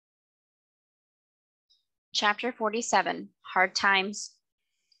Chapter 47, Hard Times.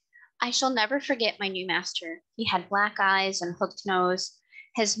 I shall never forget my new master. He had black eyes and hooked nose.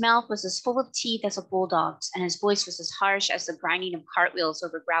 His mouth was as full of teeth as a bulldog's, and his voice was as harsh as the grinding of cartwheels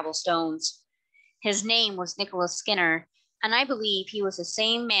over gravel stones. His name was Nicholas Skinner, and I believe he was the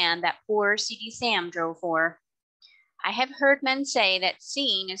same man that poor C.D. Sam drove for. I have heard men say that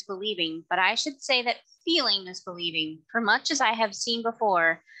seeing is believing, but I should say that feeling is believing, for much as I have seen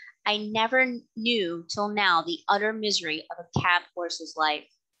before, I never knew till now the utter misery of a cab horse's life.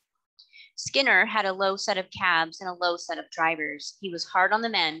 Skinner had a low set of cabs and a low set of drivers. He was hard on the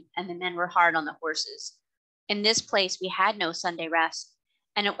men, and the men were hard on the horses. In this place we had no Sunday rest,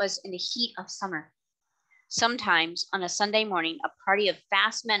 and it was in the heat of summer. Sometimes, on a Sunday morning, a party of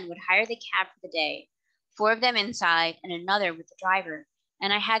fast men would hire the cab for the day, 4 of them inside and another with the driver,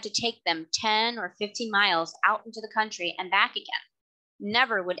 and I had to take them 10 or 15 miles out into the country and back again.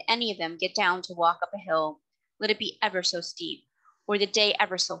 Never would any of them get down to walk up a hill, let it be ever so steep, or the day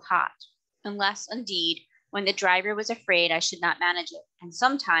ever so hot, unless, indeed, when the driver was afraid I should not manage it, and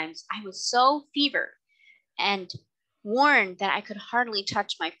sometimes I was so fevered and worn that I could hardly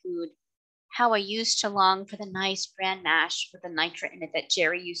touch my food. How I used to long for the nice bran mash with the nitrate in it that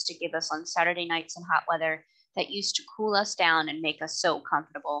Jerry used to give us on Saturday nights in hot weather, that used to cool us down and make us so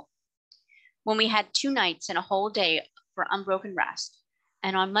comfortable. When we had 2 nights and a whole day for unbroken rest,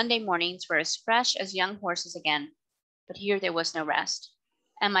 and on Monday mornings were as fresh as young horses again. But here there was no rest,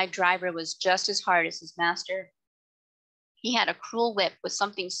 and my driver was just as hard as his master. He had a cruel whip with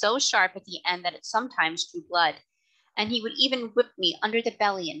something so sharp at the end that it sometimes drew blood, and he would even whip me under the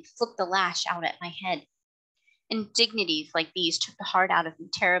belly and flip the lash out at my head. Indignities like these took the heart out of me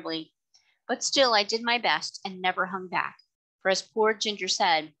terribly, but still I did my best and never hung back, for as poor Ginger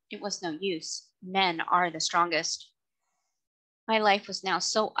said, it was no use. Men are the strongest. My life was now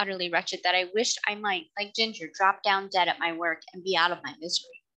so utterly wretched that I wished I might, like Ginger, drop down dead at my work and be out of my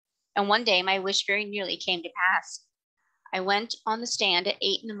misery. And one day my wish very nearly came to pass. I went on the stand at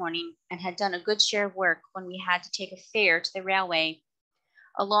 8 in the morning and had done a good share of work when we had to take a fare to the railway.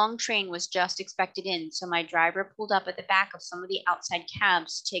 A long train was just expected in, so my driver pulled up at the back of some of the outside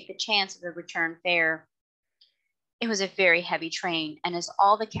cabs to take the chance of the return fare. It was a very heavy train, and as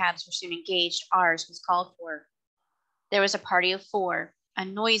all the cabs were soon engaged, ours was called for. There was a party of 4, a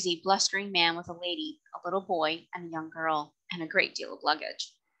noisy, blustering man with a lady, a little boy, and a young girl, and a great deal of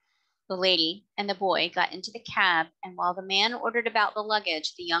luggage. The lady and the boy got into the cab, and while the man ordered about the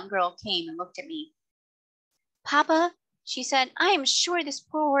luggage, the young girl came and looked at me. "Papa," she said, "I am sure this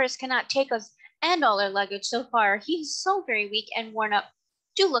poor horse cannot take us and all our luggage so far. He is so very weak and worn up.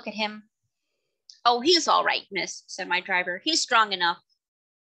 Do look at him." "Oh, he's all right, miss," said my driver. "He's strong enough."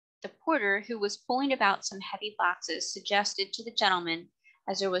 The porter, who was pulling about some heavy boxes, suggested to the gentleman,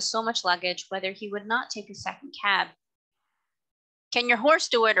 as there was so much luggage, whether he would not take a second cab. "Can your horse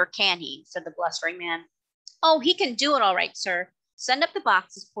do it, or can he?" said the blustering man. "Oh, he can do it all right, sir. Send up the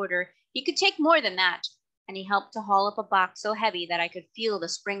boxes, porter. He could take more than that." And he helped to haul up a box so heavy that I could feel the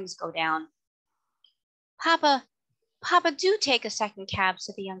springs go down. "Papa, Papa, do take a second cab,"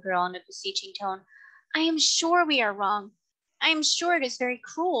 said the young girl in a beseeching tone. "I am sure we are wrong. I am sure it is very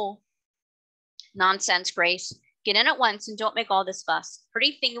cruel." "Nonsense, Grace. Get in at once and don't make all this fuss.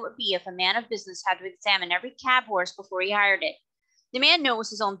 Pretty thing it would be if a man of business had to examine every cab horse before he hired it. The man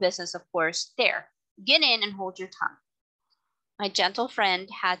knows his own business, of course. There, get in and hold your tongue." My gentle friend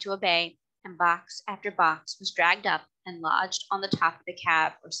had to obey, and box after box was dragged up and lodged on the top of the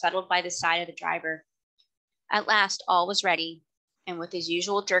cab or settled by the side of the driver. At last all was ready, and with his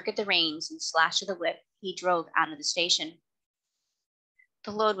usual jerk at the reins and slash of the whip, he drove out of the station.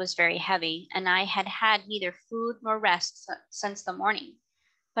 The load was very heavy, and I had had neither food nor rest since the morning,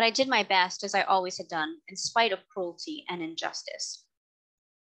 but I did my best, as I always had done, in spite of cruelty and injustice.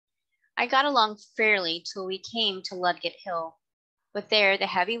 I got along fairly till we came to Ludgate Hill, but there the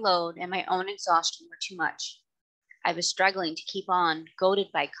heavy load and my own exhaustion were too much. I was struggling to keep on,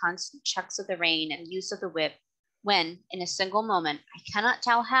 goaded by constant chucks of the rein and use of the whip, when, in a single moment, I cannot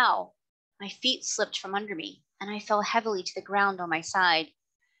tell how, my feet slipped from under me, and I fell heavily to the ground on my side.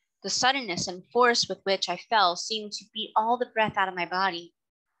 The suddenness and force with which I fell seemed to beat all the breath out of my body.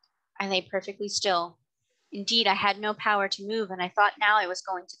 I lay perfectly still. Indeed, I had no power to move, and I thought now I was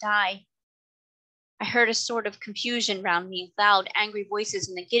going to die. I heard a sort of confusion round me, loud, angry voices,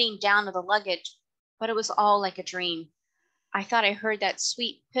 and the getting down of the luggage, but it was all like a dream. I thought I heard that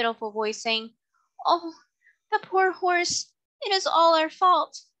sweet, pitiful voice saying, "Oh, the poor horse, it is all our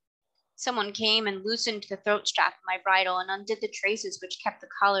fault." Someone came and loosened the throat strap of my bridle and undid the traces which kept the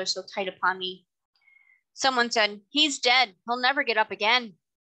collar so tight upon me. Someone said, "He's dead. He'll never get up again."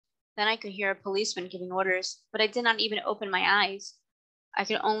 Then I could hear a policeman giving orders, but I did not even open my eyes. I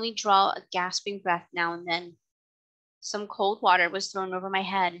could only draw a gasping breath now and then. Some cold water was thrown over my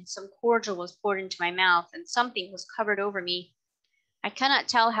head, and some cordial was poured into my mouth, and something was covered over me. I cannot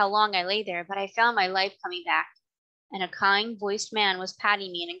tell how long I lay there, but I found my life coming back, and a kind-voiced man was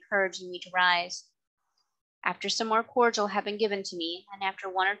patting me and encouraging me to rise. After some more cordial had been given to me, and after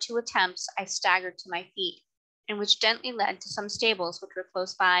one or two attempts, I staggered to my feet, and which gently led to some stables which were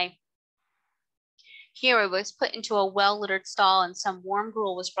close by. Here I was put into a well-littered stall, and some warm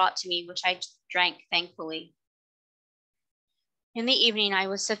gruel was brought to me, which I drank thankfully. In the evening, I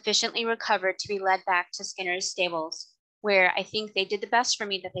was sufficiently recovered to be led back to Skinner's stables, where I think they did the best for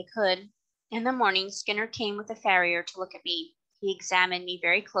me that they could. In the morning, Skinner came with a farrier to look at me. He examined me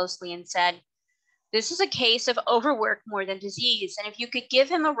very closely and said, "This is a case of overwork more than disease, and if you could give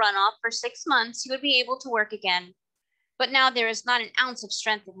him a run-off for 6 months, he would be able to work again. But now there is not an ounce of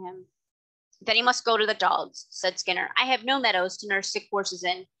strength in him." "Then he must go to the dogs," said Skinner. "I have no meadows to nurse sick horses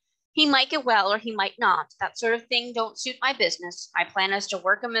in. He might get well or he might not. That sort of thing don't suit my business. My plan is to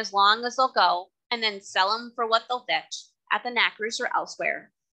work 'em as long as they'll go, and then sell 'em for what they'll fetch, at the knacker's or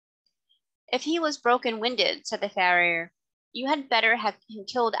elsewhere." "If he was broken-winded," said the farrier, "you had better have him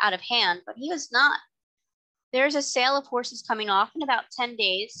killed out of hand, but he was not. There is a sale of horses coming off in about 10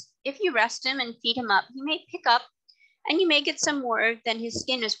 days. If you rest him and feed him up, he may pick up, and you may get some more than his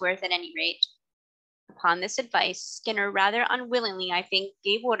skin is worth at any rate." Upon this advice, Skinner rather unwillingly, I think,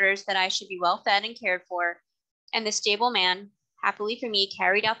 gave orders that I should be well fed and cared for, and the stable man, happily for me,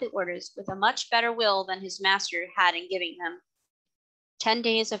 carried out the orders with a much better will than his master had in giving them. 10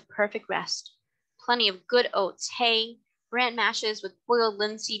 days of perfect rest, plenty of good oats, hay, bran mashes with boiled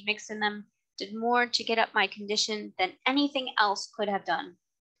linseed mixed in them, did more to get up my condition than anything else could have done.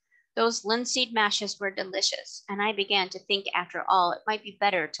 Those linseed mashes were delicious, and I began to think after all it might be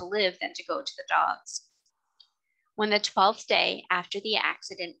better to live than to go to the dogs. When the 12th day after the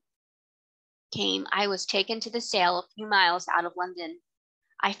accident came, I was taken to the sale a few miles out of London.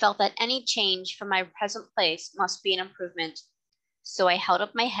 I felt that any change from my present place must be an improvement, so I held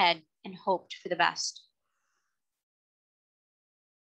up my head and hoped for the best.